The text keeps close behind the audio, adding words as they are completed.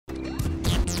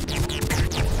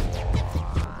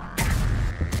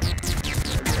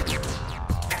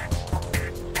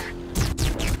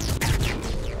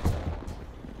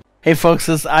Hey folks,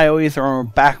 this is ioEther and we're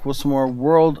back with some more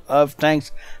World of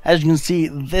Tanks. As you can see,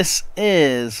 this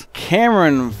is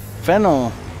Cameron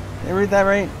Fennell. Did I read that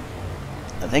right?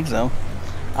 I think so.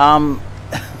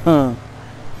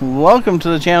 Welcome to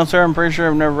the channel, sir. I'm pretty sure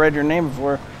I've never read your name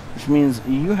before, which means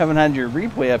you haven't had your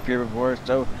replay up here before,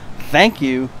 so thank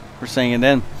you for saying it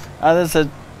in. This is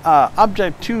a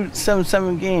Object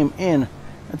 277 game in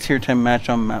a Tier 10 match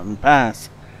on Mountain Pass.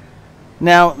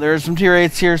 Now, there are some tier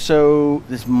 8s here, so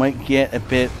this might get a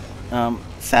bit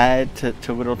sad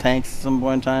to whittle tanks at some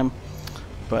point in time.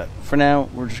 But for now,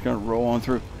 we're just going to roll on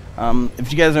through.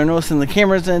 If you guys are noticing the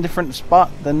camera's in a different spot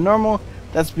than normal,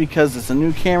 that's because it's a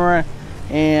new camera,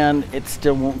 and it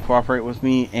still won't cooperate with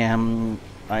me. And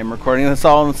I'm recording this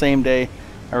all on the same day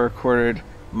I recorded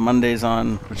Mondays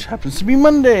on, which happens to be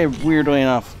Monday, weirdly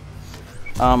enough.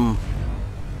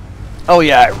 Oh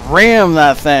yeah, I rammed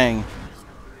that thing.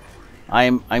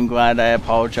 I'm glad I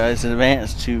apologized in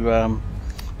advance to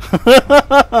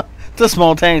to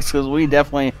small tanks, because we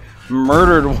definitely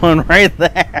murdered one right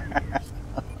there.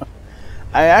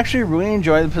 I actually really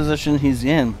enjoy the position he's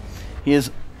in. He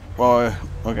is, well,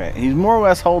 okay, he's more or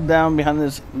less hold down behind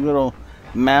this little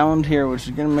mound here, which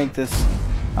is going to make this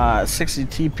 60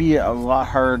 TP a lot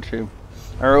hard to,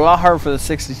 or a lot harder for the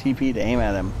 60 TP to aim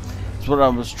at him. That's what I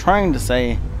was trying to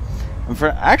say.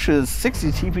 Actually, the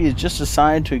 60 TP has just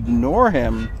decided to ignore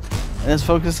him and is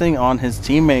focusing on his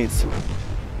teammates.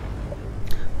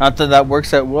 Not that that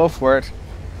works out well for it.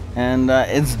 And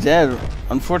it's dead.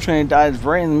 Unfortunately, it dies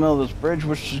right in the middle of this bridge,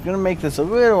 which is going to make this a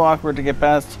little awkward to get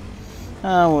past.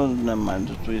 Well, never mind.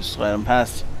 Just please slide him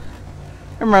past.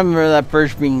 Remember that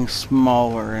bridge being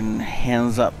smaller and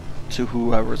hands up to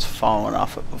whoever's fallen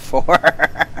off it before.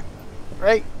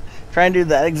 Right? Try and do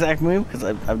that exact move, because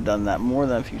I've done that more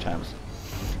than a few times.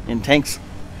 In tanks,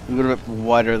 a little bit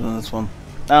wider than this one.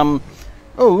 Oh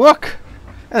look!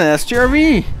 An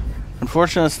STRV!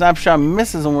 Unfortunately, the snapshot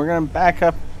misses, and we're going to back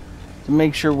up to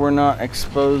make sure we're not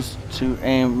exposed to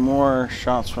aim more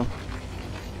shots from,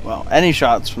 well, any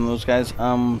shots from those guys.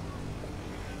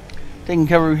 Taking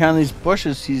cover behind these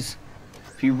bushes,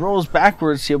 if he rolls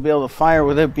backwards, he'll be able to fire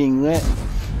without being lit.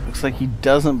 Looks like he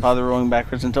doesn't bother rolling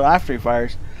backwards until after he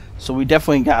fires. So we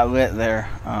definitely got lit there.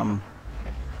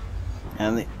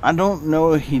 And I don't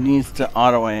know if he needs to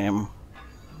auto aim.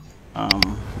 I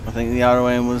think the auto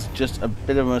aim was just a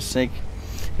bit of a mistake.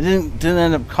 It didn't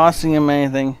end up costing him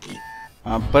anything,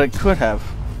 but it could have.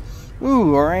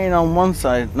 Ooh, Lorraine on one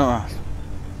side. No.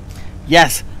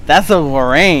 Yes, that's a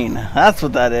Lorraine. That's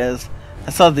what that is.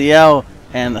 I saw the L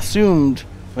and assumed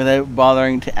without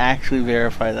bothering to actually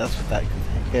verify that's what that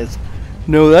is.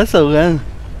 No, that's a Len.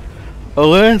 Oh,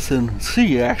 listen,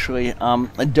 see, actually,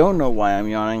 I don't know why I'm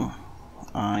yawning.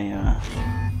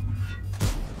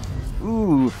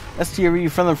 Ooh, STRV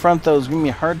from the front, though, is going to be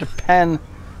hard to pen,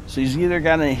 so he's either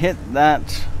got to hit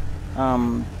that,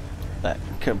 that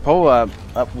cupola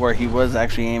up where he was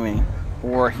actually aiming,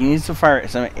 or he needs to fire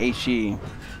some HE,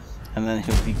 and then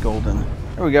he'll be golden.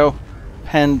 There we go,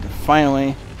 penned,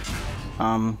 finally,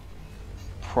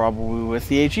 probably with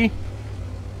the HE.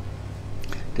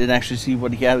 Didn't actually see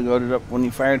what he had loaded up when he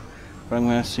fired, but I'm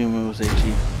going to assume it was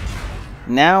HE.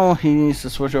 Now he needs to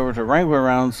switch over to Wrangler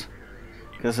rounds,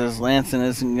 because his Lancing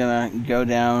isn't going to go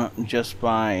down just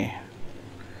by,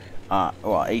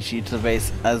 well, HE to the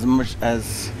base, as much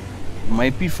as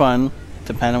might be fun,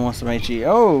 depending on some HE.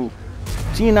 Oh!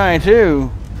 T92!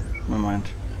 Never mind.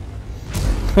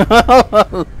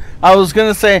 I was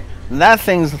going to say, that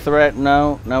thing's a threat.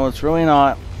 No, it's really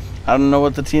not. I don't know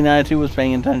what the T92 was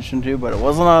paying attention to, but it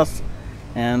wasn't us.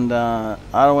 And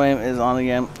auto aim is on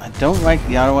again. I don't like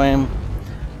the auto aim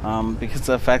because of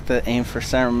the fact that it aimed for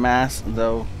center mass,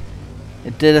 though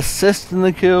it did assist in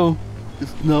the kill.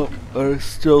 It's not, I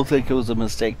still think it was a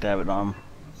mistake to have it on.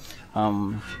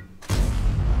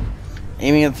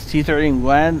 Aiming at the T30 and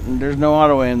glad there's no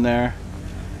auto aim there.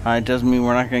 It doesn't mean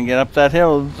we're not going to get up that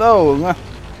hill, though.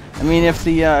 I mean, if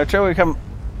the artillery come.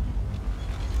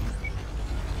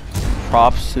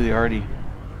 Props to the Artie.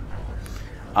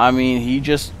 I mean, he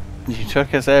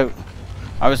took us out.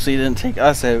 Obviously, he didn't take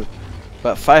us out,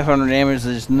 but 500 damage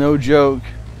is no joke.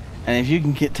 And if you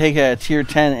can take a tier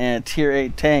 10 and a tier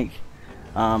 8 tank,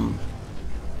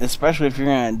 especially if you're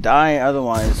gonna die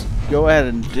otherwise, go ahead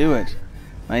and do it.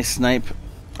 Nice snipe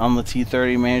on the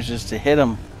T30, manages to hit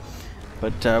him,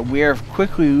 but we are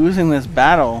quickly losing this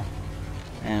battle,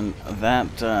 and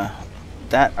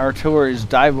that artillery's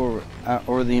dive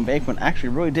over the embankment actually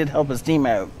really did help his team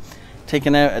out,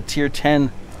 taking out a tier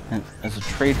 10 as a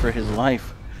trade for his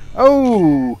life.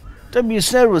 Oh,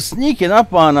 WZ was sneaking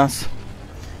up on us,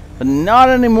 but not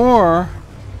anymore.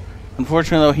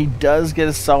 Unfortunately, though, he does get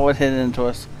a solid hit into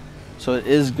us, so it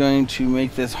is going to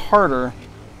make this harder.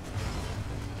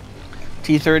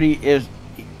 T30 is,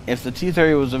 if the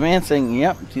T30 was advancing,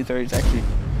 yep, T30 is actually,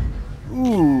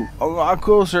 ooh, a lot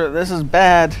closer. This is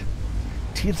bad.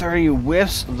 T30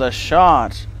 whiffs the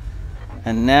shot,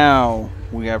 and now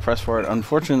we gotta press forward.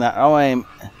 Unfortunately, that aim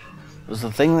was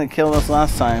the thing that killed us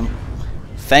last time.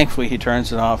 Thankfully, he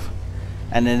turns it off,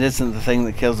 and it isn't the thing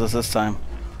that kills us this time.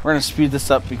 We're gonna speed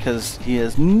this up because he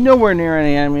is nowhere near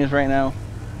any enemies right now,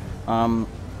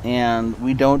 and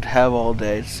we don't have all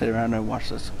day to sit around and watch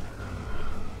this.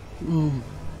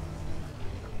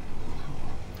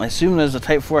 I assume there's a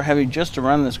Type 4 Heavy just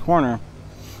around this corner.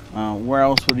 Where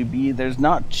else would he be? There's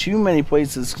not too many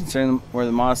places considering where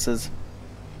the Moss is.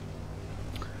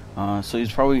 So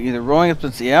he's probably either rolling up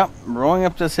this, rolling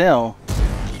up this hill,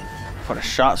 put a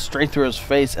shot straight through his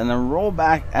face, and then roll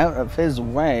back out of his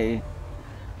way.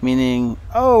 Meaning,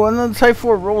 oh, and then the Type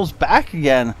 4 rolls back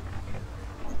again.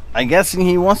 I'm guessing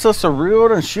he wants us to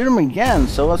reload and shoot him again,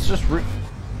 so let's just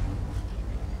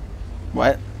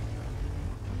What?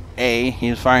 A, he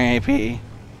was firing AP.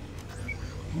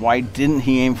 Why didn't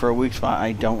he aim for a weak spot?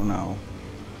 I don't know.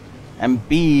 And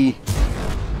B,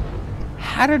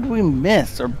 how did we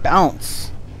miss or bounce?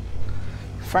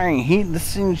 Firing heat,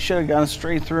 this thing should have gone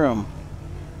straight through him.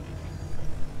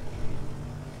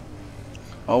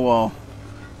 Oh well.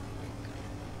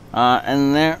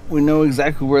 And there, we know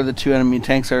exactly where the two enemy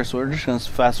tanks are, so we're just going to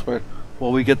fast forward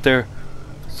while we get there.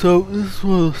 So, this is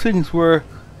one of those things where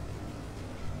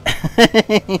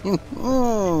the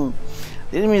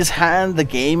enemies had the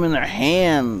game in their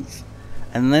hands,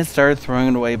 and they started throwing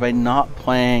it away by not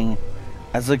playing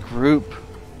as a group.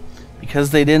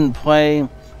 Because they didn't play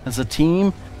as a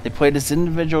team, they played as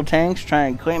individual tanks,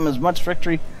 trying to claim as much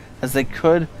victory as they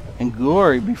could and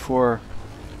glory before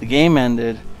the game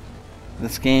ended.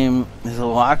 This game is a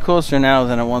lot closer now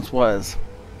than it once was.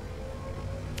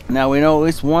 Now we know at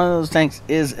least one of those tanks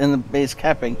is in the base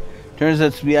capping. Turns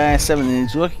out to be ioEther, and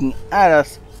he's looking at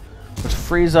us, which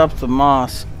frees up the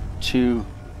Moss to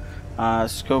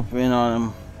scope in on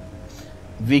him.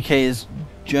 VK is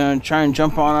trying to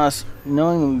jump on us,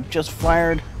 knowing that we've just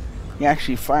fired. He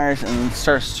actually fires and then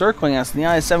starts circling us, and the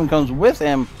ioEther comes with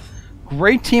him.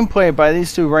 Great team play by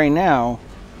these two right now.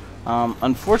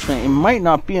 Unfortunately, it might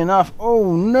not be enough.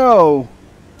 Oh no!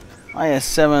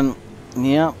 ioEther,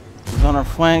 yep, is on our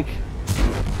flank.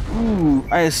 Ooh,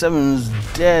 ioEther is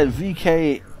dead.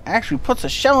 VK actually puts a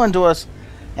shell into us,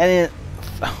 and it.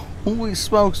 Holy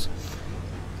smokes!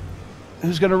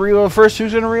 Who's gonna reload first?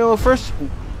 Who's gonna reload first?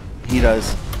 He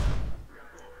does.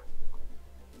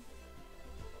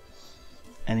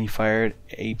 And he fired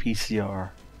a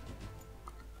PCR.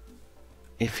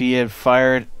 If he had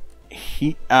fired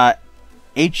HE and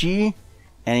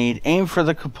he'd aimed for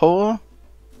the cupola,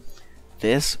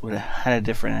 this would have had a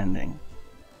different ending.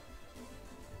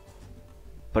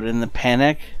 But in the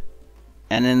panic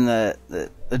and in the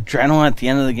adrenaline at the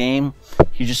end of the game,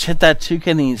 he just hit that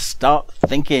toucan and he stopped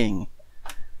thinking.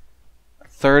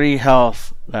 30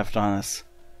 health left on us.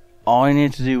 All I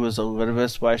needed to do was a little bit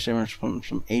of splash damage from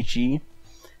HE,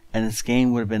 and this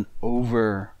game would have been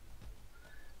over.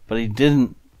 But he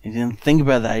didn't. He didn't think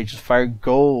about that. He just fired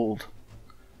gold.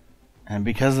 And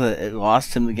because of it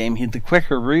lost him the game. He had the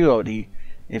quicker reload.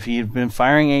 If he had been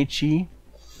firing HE,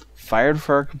 fired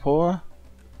for our cupola,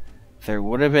 there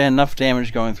would have been enough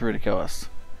damage going through to kill us.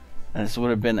 And this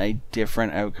would have been a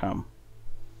different outcome.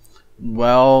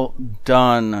 Well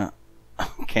done,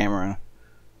 Cameron.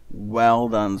 Well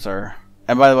done, sir.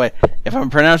 And by the way, if I'm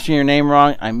pronouncing your name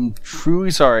wrong, I'm truly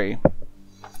sorry.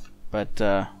 But,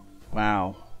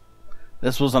 wow.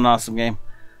 This was an awesome game.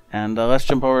 And let's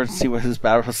jump over and see what his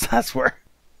battle stats were.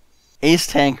 Ace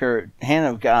Tanker, Hand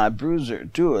of God, Bruiser,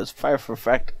 Duelist, Fire for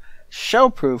Effect,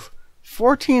 Shellproof,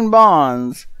 14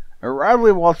 Bonds,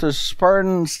 O'Reilly Walters,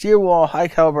 Spartan, Steel Wall, High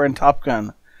Caliber, and Top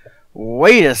Gun.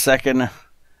 Wait a second.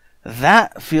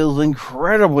 That feels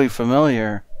incredibly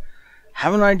familiar.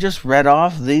 Haven't I just read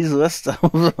off these lists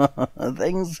of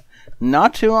things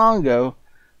not too long ago?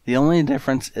 The only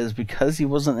difference is because he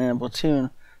wasn't in a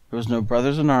platoon, there was no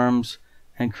Brothers in Arms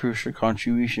and crucial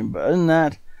contribution. But other than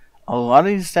that, a lot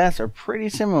of these stats are pretty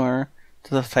similar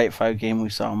to the Type 5 game we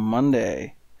saw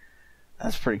Monday.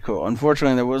 That's pretty cool.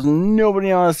 Unfortunately, there was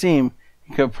nobody on the team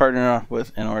he could partner up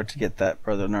with in order to get that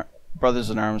Brothers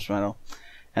in Arms medal.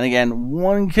 And again,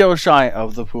 1 kill shy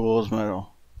of the Pools medal.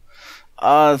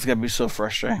 It's going to be so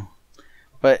frustrating.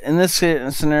 But in this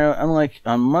scenario, unlike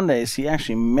on Mondays, he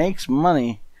actually makes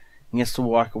money and gets to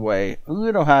walk away a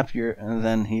little happier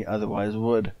than he otherwise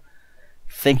would.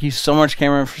 Thank you so much,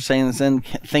 Cameron, for saying this in.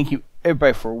 Thank you,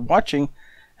 everybody, for watching.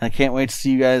 And I can't wait to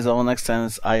see you guys all next time.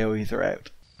 It's ioEther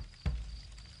out.